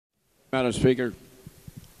Madam Speaker,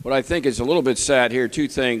 what I think is a little bit sad here, two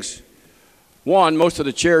things. One, most of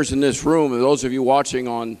the chairs in this room, and those of you watching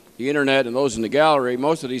on the internet and those in the gallery,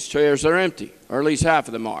 most of these chairs are empty, or at least half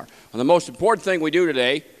of them are. And the most important thing we do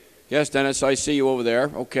today, yes, Dennis, I see you over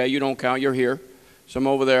there. Okay, you don't count, you're here. Some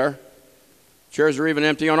over there. Chairs are even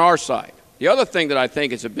empty on our side. The other thing that I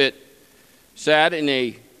think is a bit sad in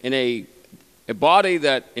a body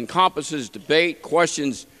that encompasses debate,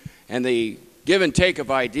 questions, and the give and take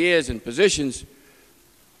of ideas and positions,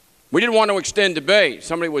 we didn't want to extend debate.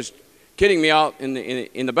 Somebody was kidding me out in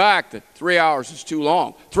the back that 3 hours is too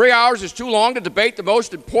long. 3 hours is too long to debate the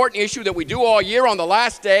most important issue that we do all year on the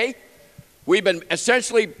last day. We've been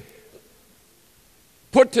essentially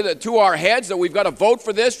put to our heads that we've got to vote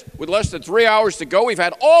for this with less than 3 hours to go. We've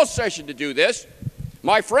had all session to do this.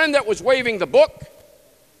 My friend that was waving the book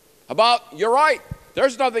about, you're right,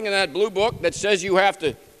 there's nothing in that blue book that says you have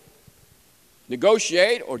to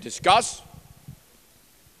negotiate or discuss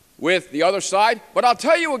with the other side. But I'll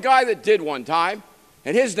tell you a guy that did one time,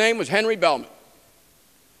 and his name was Henry Bellman.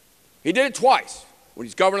 He did it twice. When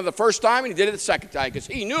he's governor the first time, and he did it the second time, because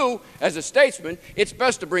he knew, as a statesman, it's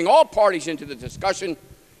best to bring all parties into the discussion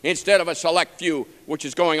instead of a select few, which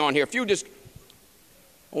is going on here.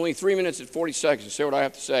 Only 3 minutes and 40 seconds to say what I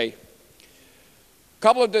have to say. A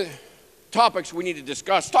couple of the topics we need to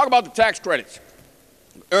discuss. Talk about the tax credits.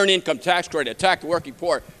 Earned income tax credit, attack the working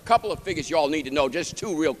poor. A couple of figures you all need to know, just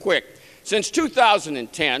two real quick. Since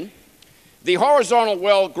 2010, the horizontal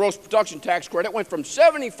well gross production tax credit went from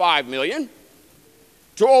 $75 million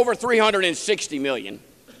to over $360 million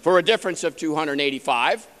for a difference of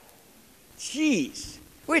 $285. Jeez,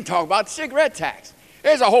 we didn't talk about the cigarette tax.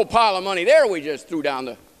 There's a whole pile of money there we just threw down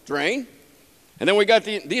the drain. And then we got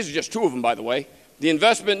these are just two of them, by the way. The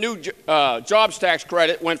investment new jobs tax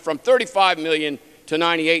credit went from $35 million to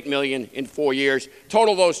 $98 million in 4 years.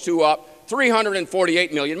 Total those two up,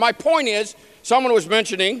 $348 million. My point is, someone was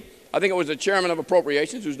mentioning, I think it was the chairman of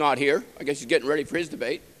Appropriations, who's not here. I guess he's getting ready for his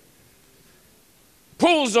debate.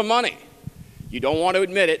 Pools of money. You don't want to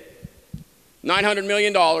admit it. $900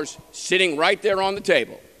 million sitting right there on the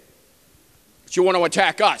table. But you want to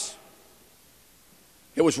attack us.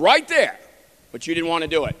 It was right there, but you didn't want to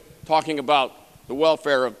do it. Talking about the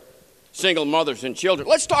welfare of single mothers and children.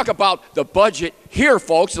 Let's talk about the budget here,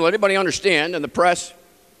 folks, and let everybody understand, and the press.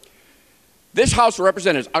 This House of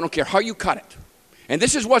Representatives, I don't care how you cut it, and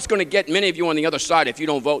this is what's going to get many of you on the other side if you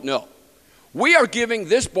don't vote no. We are giving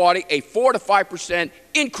this body a 4 to 5%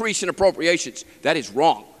 increase in appropriations. That is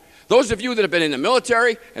wrong. Those of you that have been in the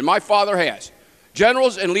military, and my father has,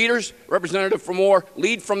 generals and leaders, Representative Moore,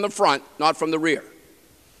 lead from the front, not from the rear.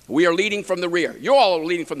 We are leading from the rear. You all are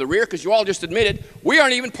leading from the rear because you all just admitted we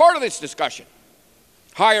aren't even part of this discussion.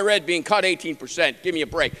 Higher ed being cut 18%. Give me a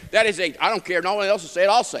break. That is I don't care. No one else will say it.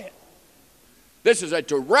 I'll say it. This is a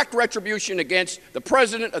direct retribution against the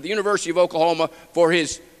president of the University of Oklahoma for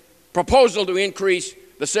his proposal to increase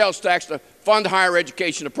the sales tax to fund higher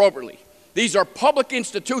education appropriately. These are public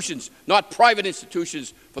institutions, not private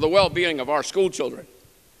institutions for the well-being of our school children.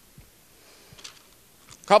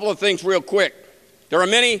 A couple of things real quick. There are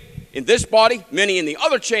many in this body, many in the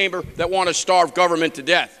other chamber that want to starve government to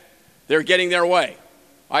death. They're getting their way.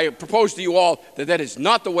 I propose to you all that that is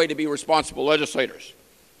not the way to be responsible legislators.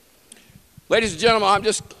 Ladies and gentlemen,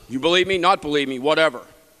 you believe me, not believe me, whatever.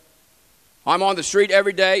 I'm on the street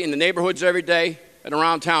every day, in the neighborhoods every day, and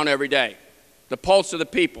around town every day. The pulse of the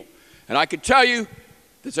people. And I can tell you,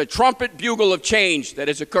 there's a trumpet bugle of change that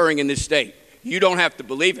is occurring in this state. You don't have to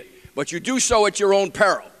believe it, but you do so at your own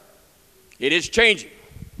peril. It is changing.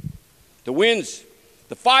 The winds,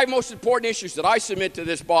 the 5 most important issues that I submit to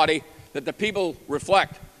this body that the people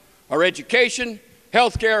reflect are education,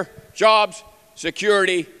 health care, jobs,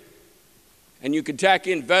 security, and you can tack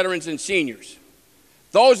in veterans and seniors.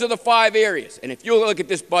 Those are the 5 areas. And if you look at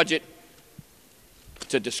this budget,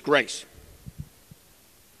 it's a disgrace.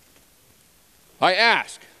 I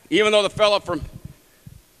ask, even though the fellow from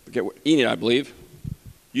Enid, I believe,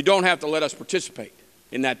 you don't have to let us participate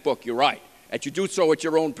in that book, you're right. And you do so at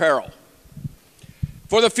your own peril.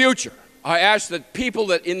 For the future, I ask that people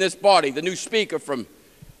that in this body, the new speaker from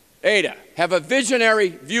Ada, have a visionary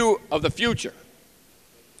view of the future.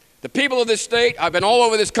 The people of this state, I've been all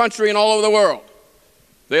over this country and all over the world.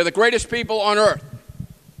 They're the greatest people on earth.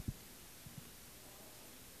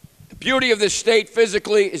 The beauty of this state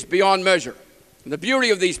physically is beyond measure. And the beauty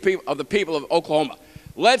of these people, of the people of Oklahoma.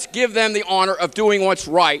 Let's give them the honor of doing what's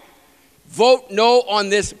right. Vote no on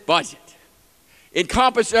this budget.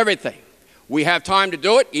 Encompass everything. We have time to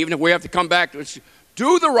do it, even if we have to come back to it.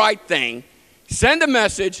 Do the right thing. Send a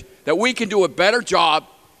message that we can do a better job.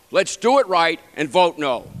 Let's do it right and vote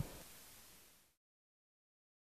no.